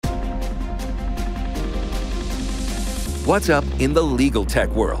what's up in the legal tech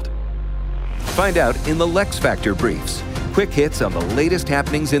world. Find out in the LeXFactor briefs. Quick hits on the latest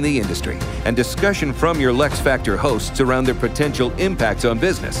happenings in the industry and discussion from your LeXFactor hosts around their potential impacts on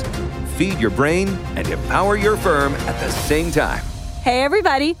business. Feed your brain and empower your firm at the same time. Hey,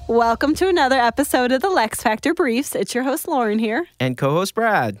 everybody. Welcome to another episode of the LeXFactor Briefs. It's your host, Lauren, here. And co-host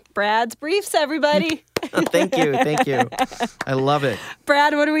Brad. Brad's Briefs, everybody. Thank you. I love it.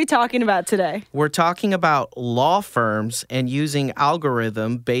 Brad, what are we talking about today? We're talking about law firms and using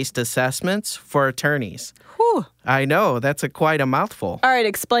algorithm-based assessments for attorneys. Whew. I know. That's quite a mouthful. All right,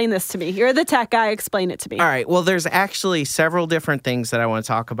 explain this to me. You're the tech guy. Explain it to me. All right. Well, there's actually several different things that I want to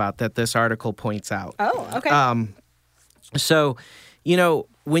talk about that this article points out. Oh, okay. So,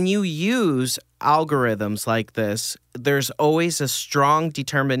 when you use algorithms like this, there's always a strong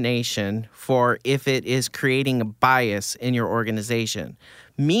determination for if it is creating a bias in your organization,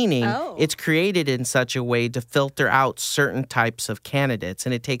 meaning it's created in such a way to filter out certain types of candidates,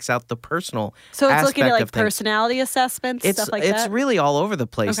 and it takes out the personal So it's looking at things. personality assessments, stuff like that? It's really all over the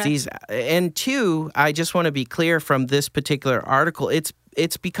place. Okay. And two, I just want to be clear from this particular article,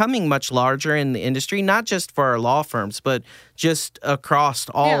 it's becoming much larger in the industry, not just for our law firms, but just across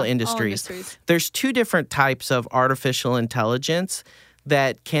all industries. There's two different types of artificial intelligence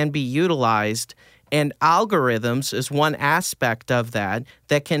that can be utilized, and algorithms is one aspect of that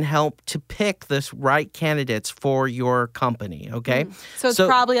can help to pick the right candidates for your company, okay? So it's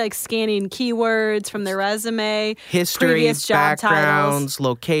probably like scanning keywords from their resume, history, previous job backgrounds, titles.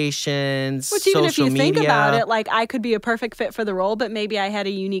 Locations, Which even social if you think media. about it, like I could be a perfect fit for the role, but maybe I had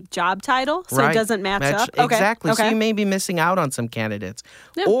a unique job title, so it doesn't match up. Okay. Exactly. Okay. So you may be missing out on some candidates.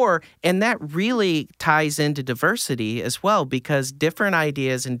 Yeah. And that really ties into diversity as well, because different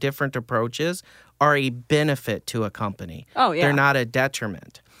ideas and different approaches are a benefit to a company. Oh, yeah. They're not a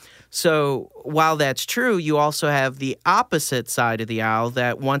detriment. So while that's true, you also have the opposite side of the aisle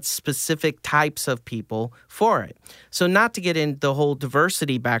that wants specific types of people for it. So not to get into the whole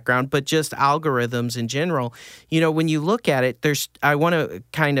diversity background, but just algorithms in general, when you look at it, I want to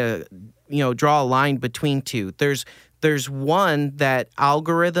kind of, draw a line between two. There's one that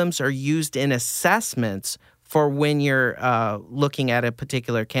algorithms are used in assessments for when you're looking at a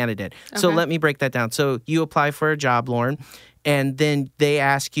particular candidate. Okay. So let me break that down. So you apply for a job, Lauren, and then they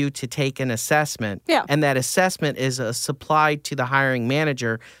ask you to take an assessment. Yeah. And that assessment is supplied to the hiring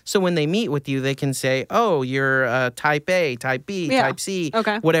manager. So when they meet with you, they can say, oh, you're type A, type B, type C,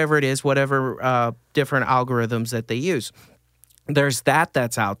 whatever it is, whatever different algorithms that they use. There's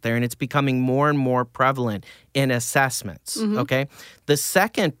that's out there, and it's becoming more and more prevalent in assessments, okay? The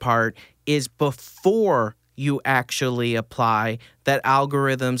second part is before you actually apply, that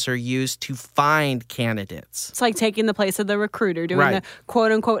algorithms are used to find candidates. It's like taking the place of the recruiter, doing the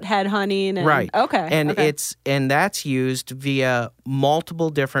quote-unquote headhunting. And, And that's used via multiple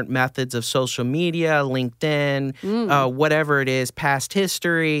different methods of social media, LinkedIn, whatever it is, past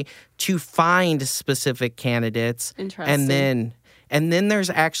history, to find specific candidates. Interesting. And then there's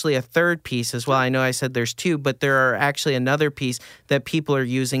actually a third piece as well. I know I said there's two, but there are actually another piece that people are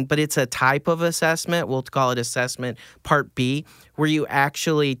using, but it's a type of assessment. We'll call it assessment part B, where you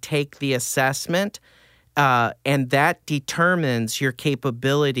actually take the assessment and that determines your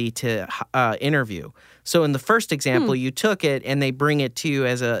capability to interview. So in the first example, you took it and they bring it to you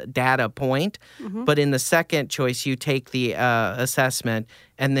as a data point. But in the second choice, you take the assessment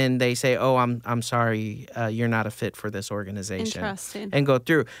and then they say, oh, I'm sorry, you're not a fit for this organization. Interesting. And go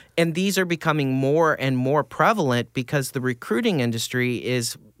through. And these are becoming more and more prevalent because the recruiting industry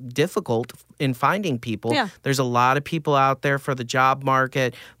is difficult in finding people. Yeah. There's a lot of people out there for the job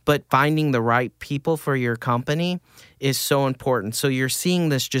market, but finding the right people for your company is so important. So you're seeing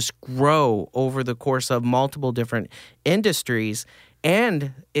this just grow over the course of multiple different industries,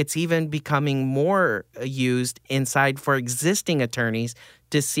 and it's even becoming more used inside for existing attorneys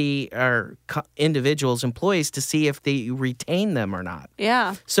to see, or individuals, employees, to see if they retain them or not.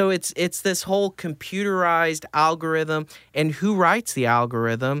 Yeah. So it's this whole computerized algorithm, and who writes the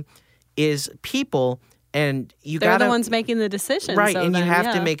algorithm is people. And they're the ones making the decisions. Right, so and then, you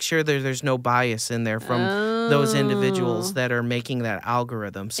have to make sure that there's no bias in there from those individuals that are making that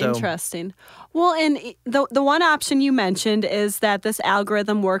algorithm. So interesting. Well, and the one option you mentioned is that this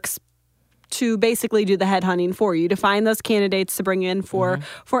algorithm works to basically do the headhunting for you, to find those candidates to bring in for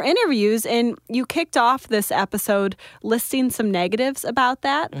interviews. And you kicked off this episode listing some negatives about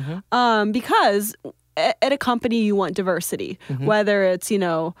that because at a company you want diversity, whether it's,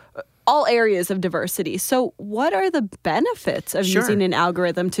 all areas of diversity. So what are the benefits of using an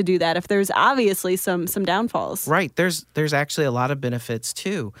algorithm to do that if there's obviously some downfalls? Right. There's actually a lot of benefits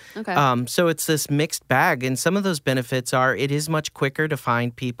too. Okay. So it's this mixed bag. And some of those benefits are it is much quicker to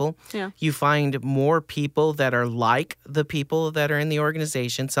find people. Yeah. You find more people that are like the people that are in the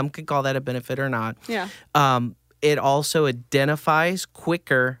organization. Some could call that a benefit or not. Yeah. It also identifies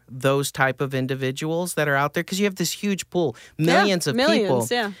quicker those type of individuals that are out there because you have this huge pool, millions of people.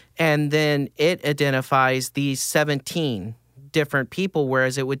 Yeah. And then it identifies these 17 different people,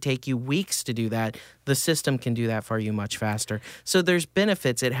 whereas it would take you weeks to do that. The system can do that for you much faster. So there's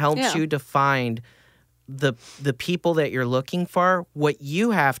benefits. It helps you to find the people that you're looking for. What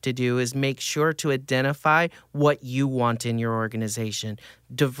you have to do is make sure to identify what you want in your organization.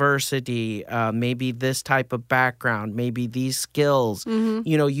 Diversity, maybe this type of background, maybe these skills. Mm-hmm.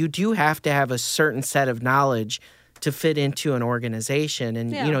 You know, you do have to have a certain set of knowledge to fit into an organization.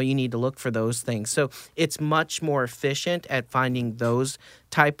 And, you know, you need to look for those things. So it's much more efficient at finding those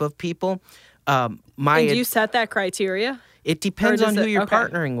type of people. And do you set that criteria? It depends on who you're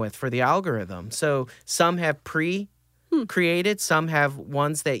partnering with for the algorithm. So some have pre-created, some have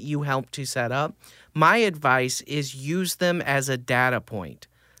ones that you help to set up. My advice is use them as a data point.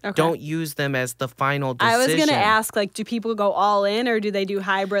 Okay. Don't use them as the final decision. I was going to ask, like, do people go all in or do they do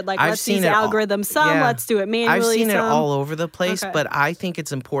hybrid? Like, let's use algorithms let's do it manually. I've seen it all over the place, but I think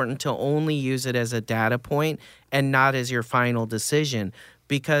it's important to only use it as a data point and not as your final decision.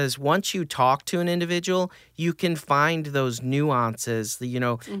 Because once you talk to an individual, you can find those nuances. You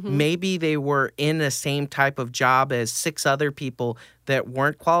know, maybe they were in the same type of job as 6 other people that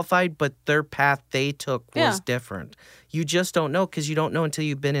weren't qualified, but their path they took was different. You just don't know because you don't know until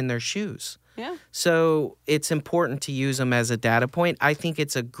you've been in their shoes. Yeah. So it's important to use them as a data point. I think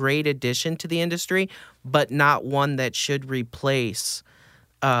it's a great addition to the industry, but not one that should replace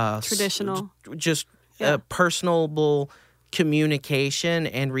traditional, just personable communication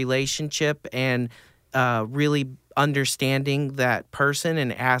and relationship and really understanding that person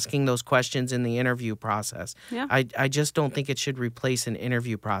and asking those questions in the interview process. Yeah. I just don't think it should replace an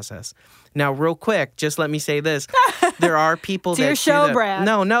interview process. Now, real quick, just let me say this. There are people that do that. Brad.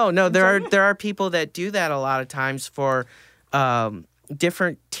 No. There are people that do that a lot of times for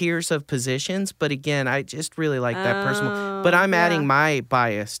different tiers of positions, but again, I just really like that personal. But I'm adding my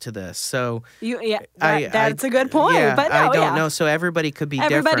bias to this, so that's a good point. Yeah, but no, I don't know. So everybody could be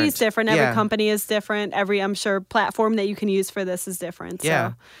different. Everybody's different. Every company is different. Every, I'm sure, platform that you can use for this is different.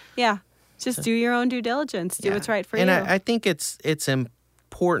 So, just do your own due diligence. Do what's right for you. And I think it's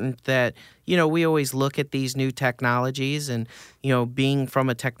important that, you know, we always look at these new technologies and, you know, being from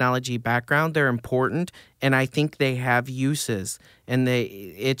a technology background, they're important. And I think they have uses and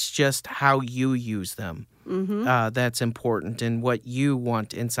it's just how you use them. That's important and what you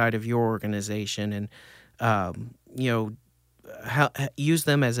want inside of your organization and, you know, use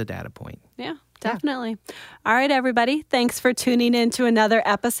them as a data point. Yeah. Definitely. All right, everybody. Thanks for tuning in to another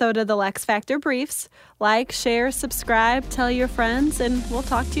episode of the LeXFactor Briefs. Like, share, subscribe, tell your friends, and we'll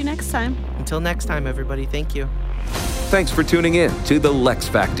talk to you next time. Until next time, everybody. Thank you. Thanks for tuning in to the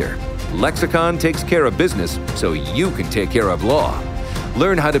LeXFactor. Lexicon takes care of business so you can take care of law.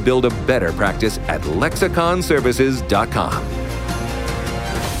 Learn how to build a better practice at lexiconservices.com.